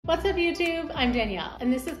What's up YouTube? I'm Danielle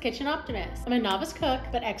and this is Kitchen Optimist. I'm a novice cook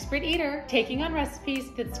but expert eater taking on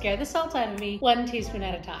recipes that scare the salt out of me 1 teaspoon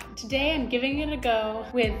at a time. Today I'm giving it a go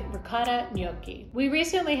with ricotta gnocchi. We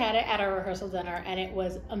recently had it at our rehearsal dinner and it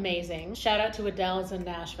was amazing. Shout out to Adele's in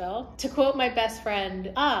Nashville. To quote my best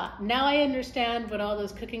friend, now I understand what all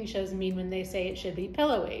those cooking shows mean when they say it should be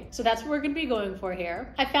pillowy. So that's what we're going to be going for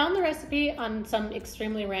here. I found the recipe on some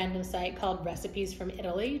extremely random site called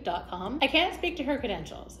recipesfromitaly.com. I can't speak to her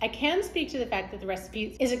credentials. I can speak to the fact that the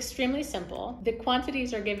recipe is extremely simple. The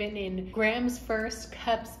quantities are given in grams first,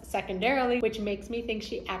 cups secondarily, which makes me think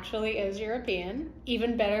she actually is European.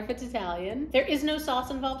 Even better if it's Italian. There is no sauce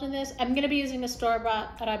involved in this. I'm going to be using a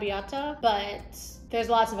store-bought arrabbiata, but there's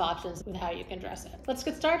lots of options with how you can dress it. Let's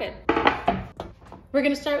get started. We're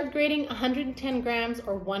going to start with grating 110 grams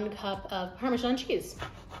or 1 cup of Parmesan cheese.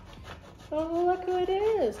 Oh, look who it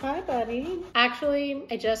is. Hi, buddy. Actually,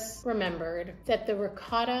 I just remembered that the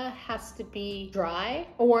ricotta has to be dry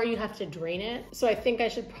or you have to drain it. So I think I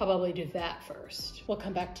should probably do that first. We'll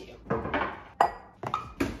come back to you.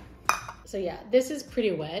 So yeah, this is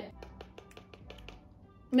pretty wet.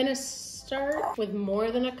 I'm gonna start with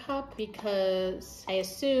more than a cup because I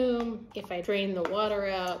assume if I drain the water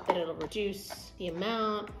out that it'll reduce the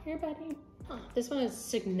amount. Here, buddy. This one is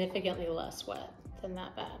significantly less wet than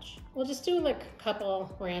that batch. We'll just do like a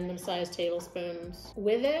couple random sized tablespoons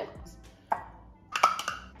with it.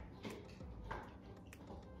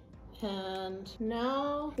 And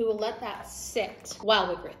now we will let that sit while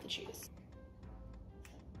we grate the cheese.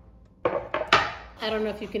 I don't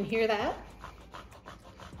know if you can hear that,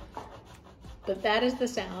 but that is the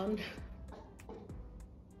sound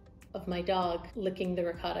of my dog licking the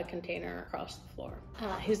ricotta container across the floor.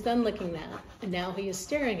 He's done licking that, and now he is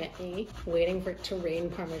staring at me, waiting for it to rain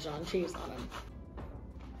Parmesan cheese on him.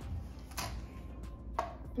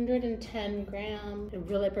 110 grams. I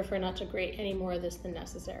really prefer not to grate any more of this than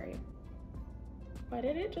necessary. Why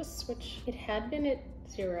did it just switch? It had been at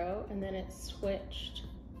 0, and then it switched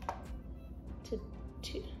to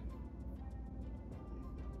 2.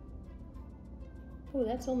 Oh,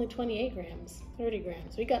 that's only 28 grams, 30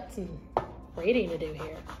 grams. We got some grating to do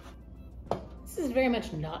here. This is very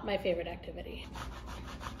much not my favorite activity.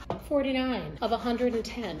 49 of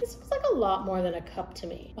 110. This looks like a lot more than a cup to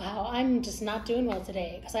me. Wow, I'm just not doing well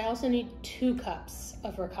today because I also need 2 cups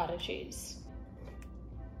of ricotta cheese.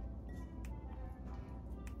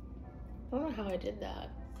 I don't know how I did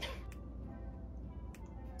that.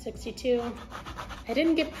 62. I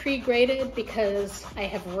didn't get pre-grated because I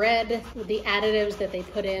have read the additives that they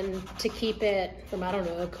put in to keep it from, I don't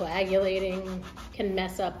know, coagulating, can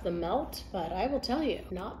mess up the melt. But I will tell you,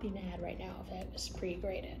 not be mad right now if it was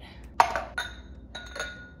pre-grated.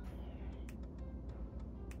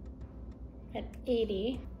 At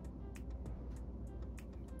 80,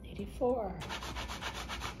 84,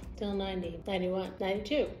 still 90, 91,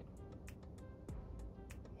 92,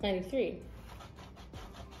 93.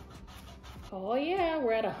 Oh yeah,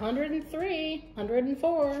 we're at 103,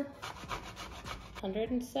 104,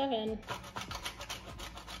 107,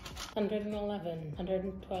 111,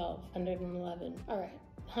 112, 111. All right,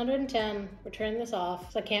 110, we're turning this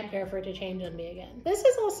off, so I can't bear for it to change on me again. This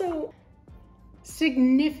is also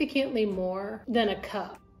significantly more than a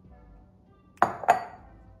cup.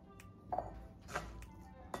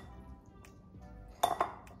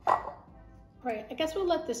 All right, I guess we'll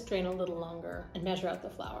let this drain a little longer and measure out the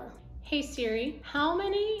flour. Hey Siri, how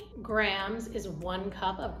many grams is 1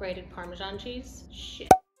 cup of grated Parmesan cheese? Shit.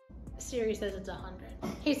 Siri says it's 100.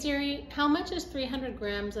 Hey Siri, how much is 300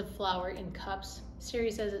 grams of flour in cups?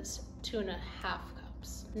 Siri says it's 2.5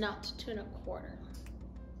 cups, not 2.25.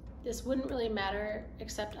 This wouldn't really matter,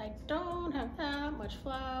 except I don't have that much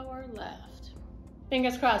flour left.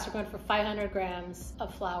 Fingers crossed, we're going for 500 grams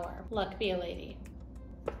of flour. Luck be a lady.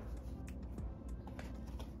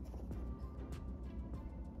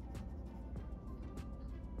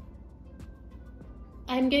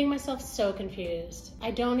 I'm getting myself so confused.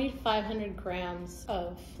 I don't need 500 grams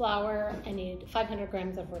of flour. I need 500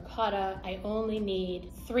 grams of ricotta. I only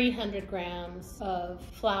need 300 grams of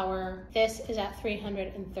flour. This is at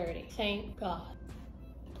 330. Thank God.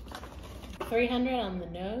 300 on the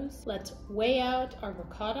nose. Let's weigh out our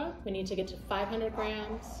ricotta. We need to get to 500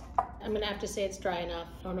 grams. I'm gonna have to say it's dry enough.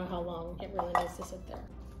 I don't know how long it really needs to sit there.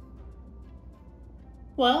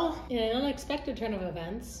 Well, in an unexpected turn of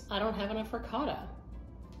events, I don't have enough ricotta.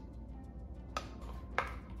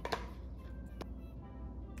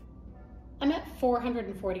 I'm at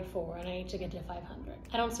 444 and I need to get to 500.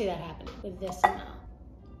 I don't see that happening with this amount.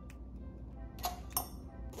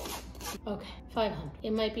 Okay, 500.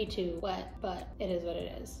 It might be too wet, but it is what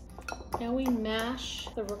it is. Now we mash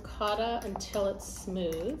the ricotta until it's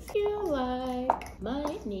smooth. Feel like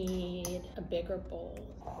might need a bigger bowl.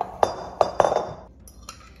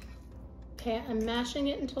 Okay, I'm mashing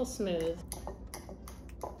it until smooth.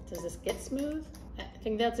 Does this get smooth? I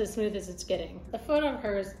think that's as smooth as it's getting. The photo of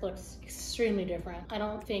hers looks extremely different. I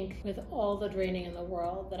don't think with all the draining in the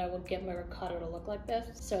world that I would get my ricotta to look like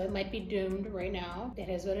this. So it might be doomed right now. It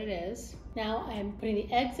is what it is. Now I'm putting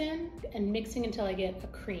the eggs in and mixing until I get a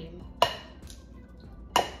cream.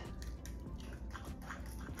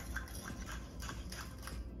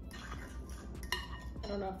 I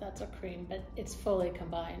don't know if that's a cream, but it's fully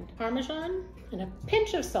combined. Parmesan and a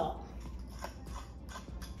pinch of salt.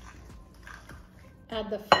 Add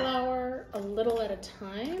the flour a little at a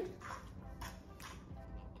time.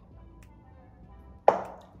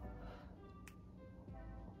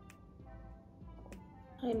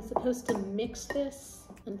 I'm supposed to mix this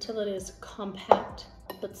until it is compact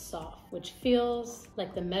but soft, which feels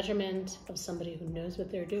like the measurement of somebody who knows what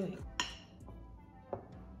they're doing.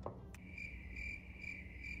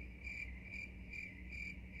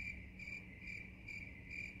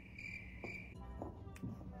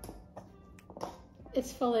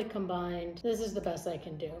 It's fully combined. This is the best I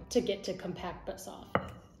can do to get to compact but soft.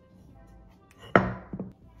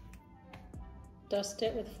 Dust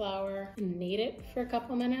it with flour and knead it for a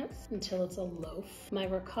couple minutes until it's a loaf. My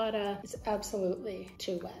ricotta is absolutely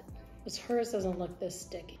too wet, because hers doesn't look this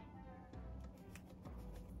sticky.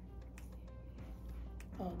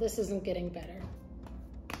 Oh, this isn't getting better.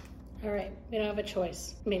 All right, we don't have a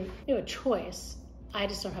choice. I mean, we have a choice. I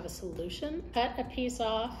just don't have a solution. Cut a piece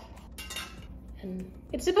off. And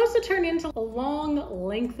it's supposed to turn into a long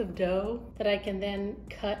length of dough that I can then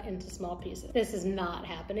cut into small pieces. This is not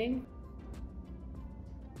happening.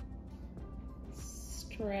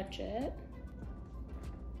 Stretch it.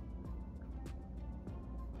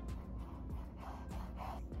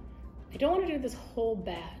 I don't want to do this whole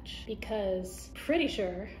batch because I'm pretty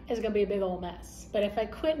sure it's gonna be a big old mess. But if I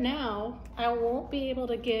quit now, I won't be able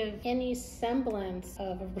to give any semblance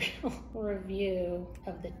of a real review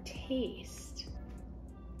of the taste.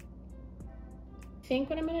 I think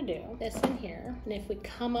what I'm gonna do, this in here, and if we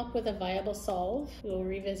come up with a viable solve, we'll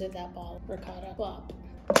revisit that ball of ricotta. Plop.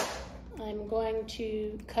 I'm going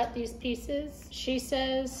to cut these pieces. She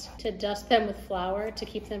says to dust them with flour to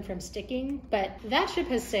keep them from sticking, but that ship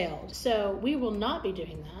has sailed. So we will not be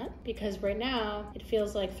doing that because right now it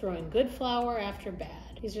feels like throwing good flour after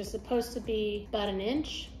bad. These are supposed to be about an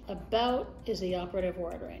inch. About is the operative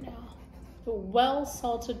word right now. A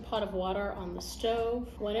well-salted pot of water on the stove.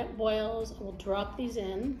 When it boils, I will drop these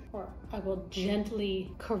in, or I will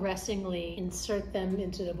gently, caressingly insert them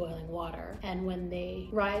into the boiling water. And when they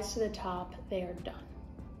rise to the top, they are done.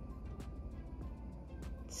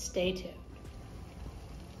 Stay tuned.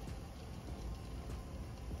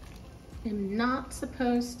 I'm not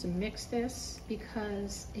supposed to mix this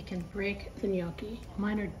because it can break the gnocchi.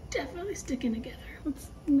 Mine are definitely sticking together. Let's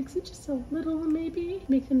mix it just a little maybe.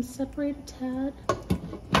 Make them separate a tad.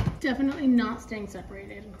 Definitely not staying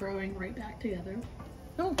separated, growing right back together.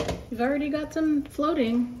 Oh, we've already got some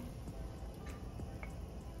floating.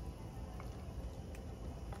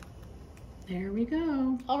 There we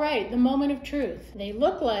go. All right, the moment of truth. They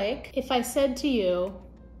look like if I said to you,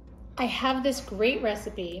 I have this great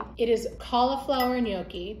recipe. It is cauliflower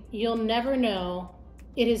gnocchi. You'll never know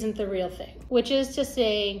it isn't the real thing, which is to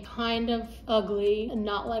say kind of ugly and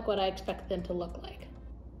not like what I expect them to look like.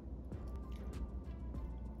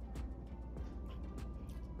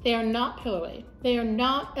 They are not pillowy. They are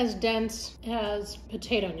not as dense as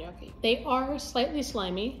potato gnocchi. They are slightly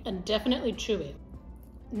slimy and definitely chewy.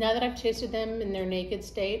 Now that I've tasted them in their naked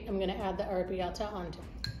state, I'm gonna add the arrabbiata onto them.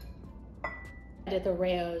 I did the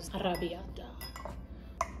Rao's arrabbiata.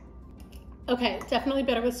 Okay, definitely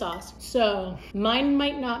better with sauce. So mine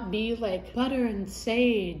might not be like butter and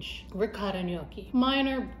sage ricotta gnocchi. Mine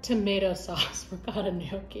are tomato sauce ricotta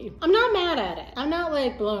gnocchi. I'm not mad at it. I'm not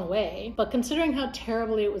like blown away, but considering how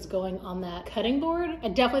terribly it was going on that cutting board, I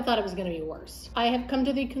definitely thought it was gonna be worse. I have come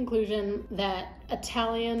to the conclusion that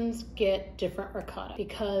Italians get different ricotta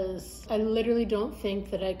because I literally don't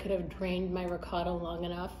think that I could have drained my ricotta long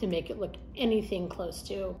enough to make it look anything close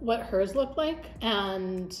to what hers looked like.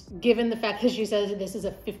 And given the fact that she says this is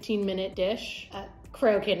a 15-minute dish,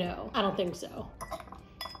 okay, no, I don't think so.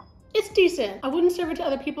 It's decent. I wouldn't serve it to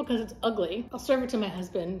other people because it's ugly. I'll serve it to my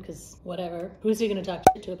husband because whatever. Who's he gonna talk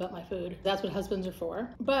to about my food? That's what husbands are for.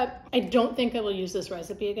 But I don't think I will use this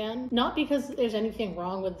recipe again. Not because there's anything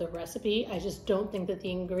wrong with the recipe. I just don't think that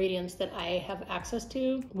the ingredients that I have access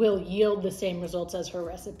to will yield the same results as her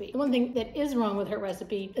recipe. The one thing that is wrong with her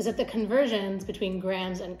recipe is that the conversions between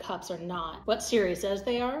grams and cups are not what Siri says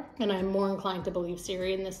they are. And I'm more inclined to believe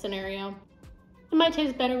Siri in this scenario. It might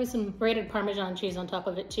taste better with some grated Parmesan cheese on top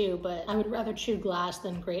of it too, but I would rather chew glass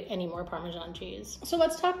than grate any more Parmesan cheese. So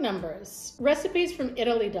let's talk numbers.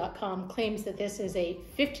 Recipesfromitaly.com claims that this is a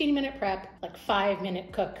 15-minute prep, like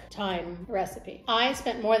 5-minute cook time recipe. I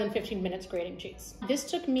spent more than 15 minutes grating cheese. This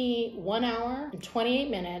took me 1 hour and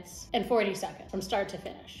 28 minutes and 40 seconds from start to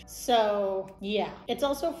finish. So yeah, it's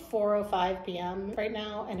also 4:05 p.m. right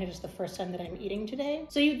now, and it is the first time that I'm eating today.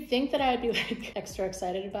 So you'd think that I'd be like extra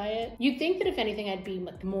excited by it. You'd think that if anything, I'd be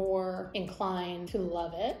more inclined to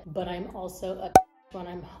love it, but I'm also a when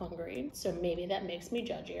I'm hungry, so maybe that makes me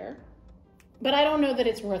judgier. But I don't know that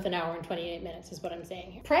it's worth 1 hour and 28 minutes is what I'm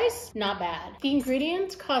saying here. Price, not bad. The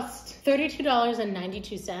ingredients cost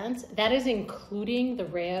 $32.92. That is including the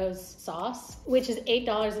Rao's sauce, which is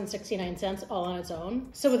 $8.69 all on its own.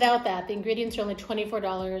 So without that, the ingredients are only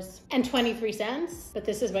 $24.23, but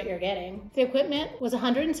this is what you're getting. The equipment was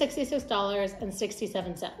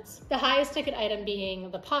 $166.67. The highest ticket item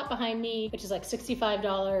being the pot behind me, which is like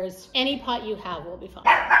 $65. Any pot you have will be fine.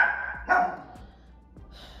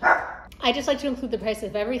 I just like to include the price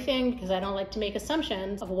of everything because I don't like to make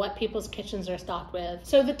assumptions of what people's kitchens are stocked with.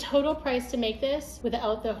 So the total price to make this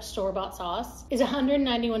without the store-bought sauce is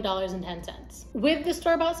 $191.10. With the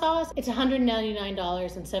store-bought sauce, it's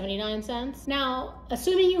 $199.79. Now,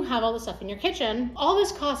 assuming you have all the stuff in your kitchen, all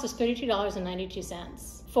this cost is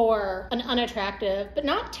 $32.92. For an unattractive but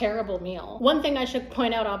not terrible meal. One thing I should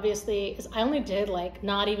point out obviously is I only did like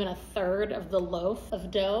not even 1/3 of the loaf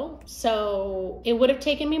of dough, so it would have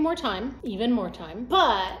taken me more time, even more time.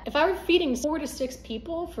 But if I were feeding 4 to 6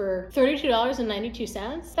 people for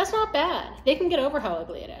 $32.92, that's not bad. They can get over how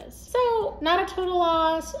ugly it is. So not a total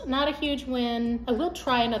loss, not a huge win. I will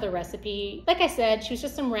try another recipe. Like I said, she was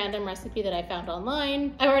just some random recipe that I found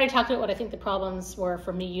online. I've already talked about what I think the problems were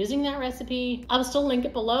for me using that recipe. I'll still link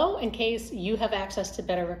it below in case you have access to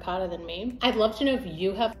better ricotta than me. I'd love to know if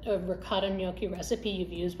you have a ricotta gnocchi recipe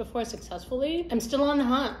you've used before successfully. I'm still on the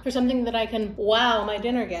hunt for something that I can wow my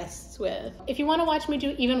dinner guests with. If you want to watch me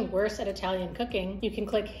do even worse at Italian cooking, you can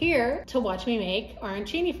click here to watch me make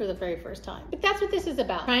arancini for the very first time. But that's what this is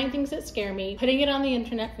about. Trying things that scare me, putting it on the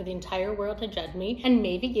internet for the entire world to judge me, and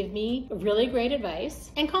maybe give me really great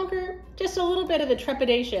advice and conquer just a little bit of the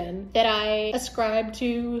trepidation that I ascribe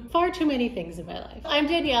to far too many things in my life. I'm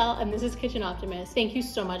Danielle, and this is Kitchen Optimist. Thank you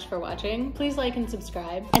so much for watching. Please like and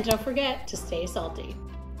subscribe, and don't forget to stay salty.